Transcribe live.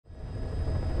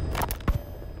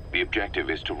The objective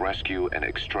is to rescue and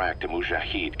extract a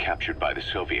Mujahid captured by the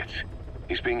Soviets.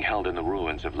 He's being held in the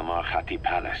ruins of Lamar Khati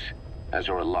Palace, as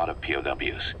are a lot of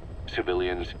POWs.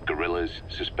 Civilians, guerrillas,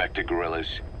 suspected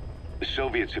guerrillas. The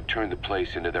Soviets have turned the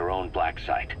place into their own black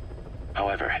site.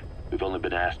 However, we've only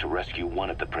been asked to rescue one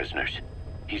of the prisoners.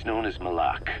 He's known as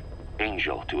Malak,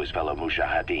 Angel to his fellow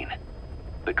Mujahideen.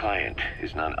 The client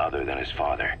is none other than his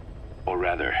father. Or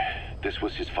rather, this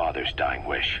was his father's dying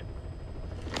wish.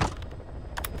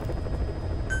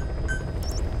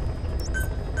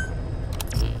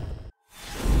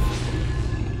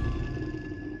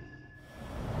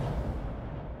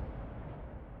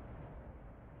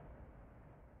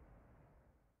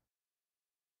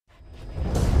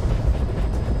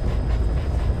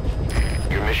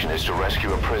 Is to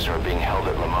rescue a prisoner being held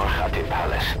at Lamar Khati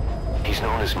Palace. He's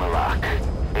known as Malak,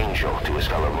 Angel to his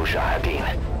fellow Mujahideen.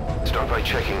 Start by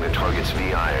checking the target's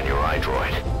VI on your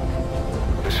iDroid.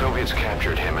 The Soviets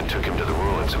captured him and took him to the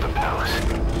ruins of the palace.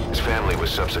 His family was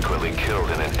subsequently killed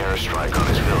in an airstrike on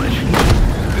his village.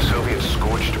 The Soviet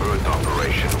scorched earth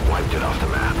operation wiped it off the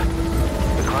map.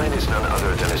 The client is none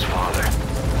other than his father.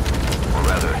 Or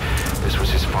rather, this was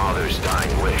his father's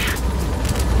dying wish.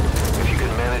 If you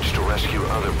can manage to rescue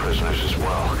other prisoners as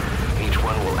well, each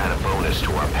one will add a bonus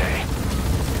to our pay.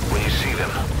 When you see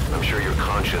them, I'm sure your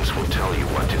conscience will tell you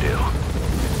what to do.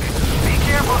 Be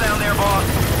careful down there,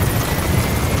 boss!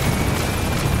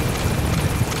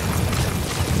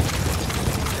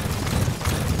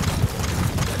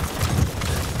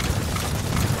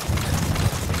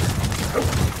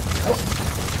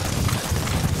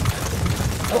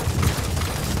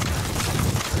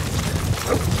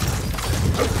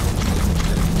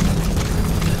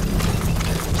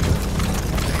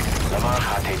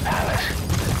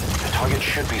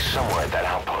 Should be somewhere at that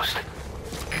outpost.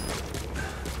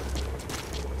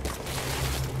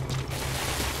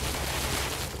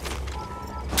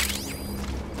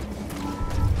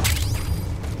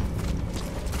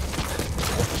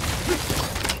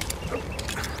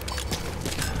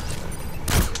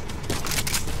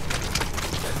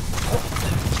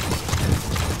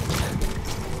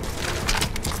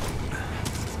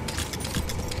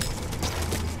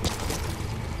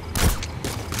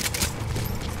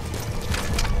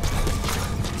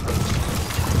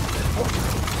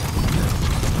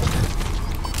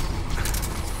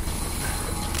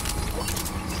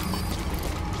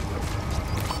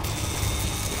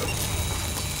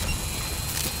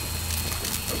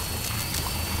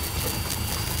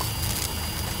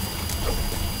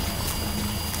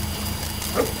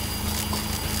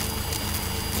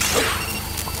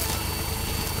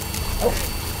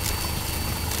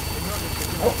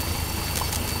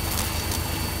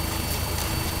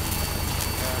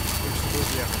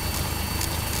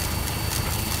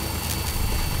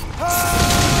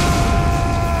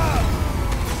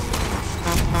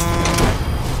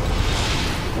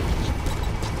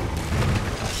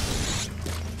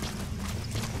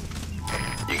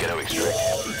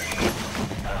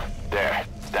 There,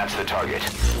 that's the target.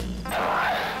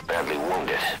 Badly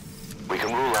wounded. We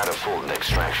can rule out a full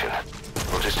extraction.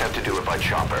 We'll just have to do it by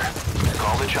chopper.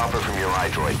 Call the chopper from your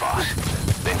iDroid, boss.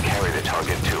 Then carry the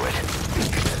target to it.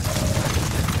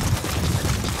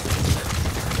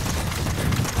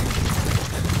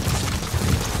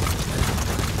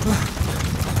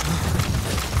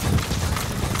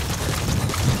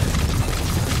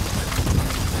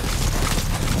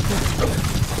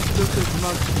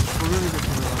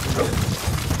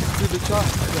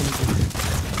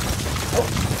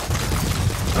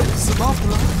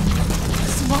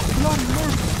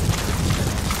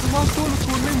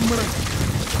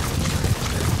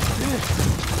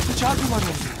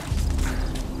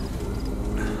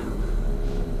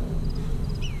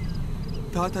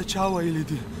 تا چا ویلې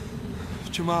دي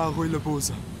چې ما هغوی له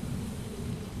بوزه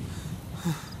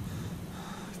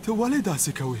ته ولې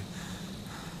داسې کوې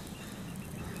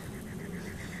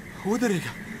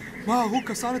ودرېږه ما هغو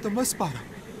کسانو ته مه سپاره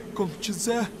کوم چې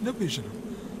زه نه پېژنم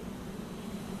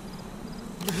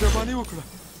مهرباني وکړه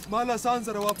ما له ځان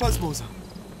سره واپس بوزه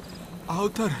او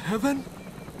تر هیون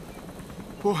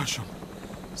پوه شم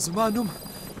زما نوم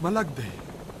ملک دی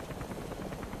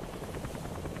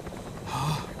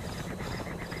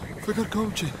فکر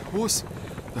کوم چې اوس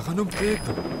دغه نوم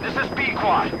پرېږدم This is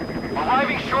B-Quad.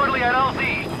 Arriving shortly at LZ.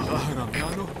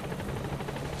 حرامیانو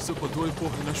زه په دوی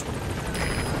پوه نه شوم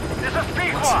This is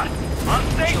B-Quad. On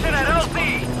station at LZ.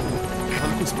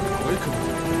 خلکو سپکاوی کوم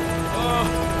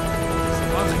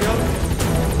زما خیال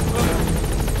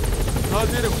دا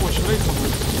ډېره خواشینۍ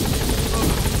خبره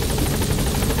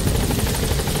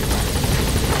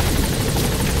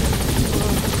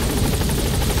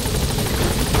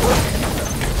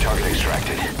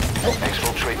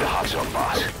Exfiltrate the hot zone,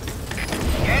 boss.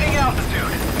 Gaining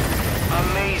altitude.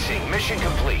 Amazing. Mission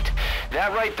complete.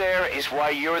 That right there is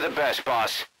why you're the best,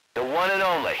 boss. The one and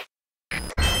only.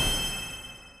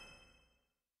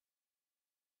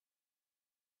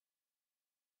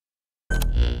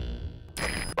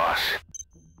 Boss,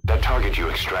 that target you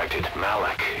extracted,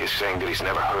 Malik, is saying that he's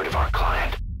never heard of our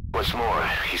client. What's more,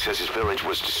 he says his village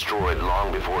was destroyed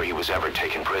long before he was ever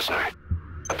taken prisoner.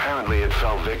 Apparently it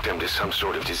fell victim to some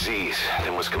sort of disease,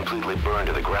 then was completely burned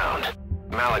to the ground.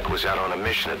 Malik was out on a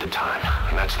mission at the time,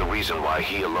 and that's the reason why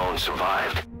he alone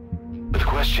survived. But the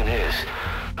question is,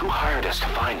 who hired us to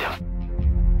find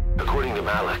him? According to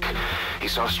Malik, he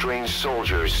saw strange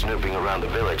soldiers snooping around the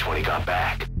village when he got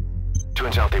back.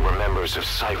 Turns out they were members of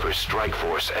Cypher's Strike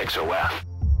Force XOF.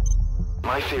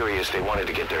 My theory is they wanted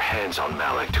to get their hands on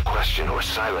Malik to question or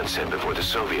silence him before the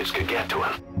Soviets could get to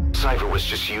him. Cypher was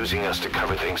just using us to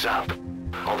cover things up.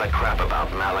 All that crap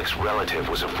about Malik's relative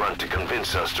was a front to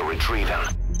convince us to retrieve him.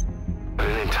 But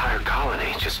an entire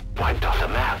colony just wiped off the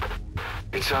map.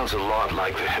 It sounds a lot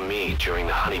like the Hamid during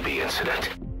the Honeybee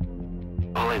incident.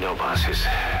 All I know, boss, is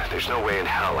there's no way in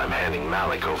hell I'm handing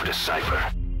Malik over to Cypher.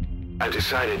 I've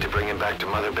decided to bring him back to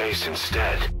Mother Base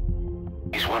instead.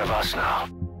 He's one of us now.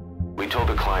 We told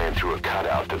the client through a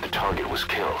cutout that the target was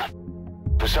killed.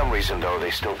 For some reason, though, they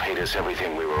still paid us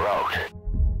everything we were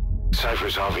owed.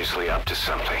 Cypher's obviously up to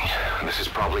something, and this is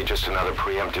probably just another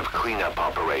preemptive cleanup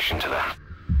operation to them.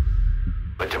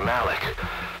 But to Malik,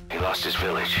 he lost his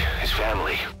village, his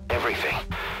family, everything,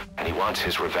 and he wants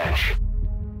his revenge.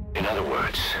 In other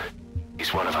words,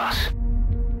 he's one of us.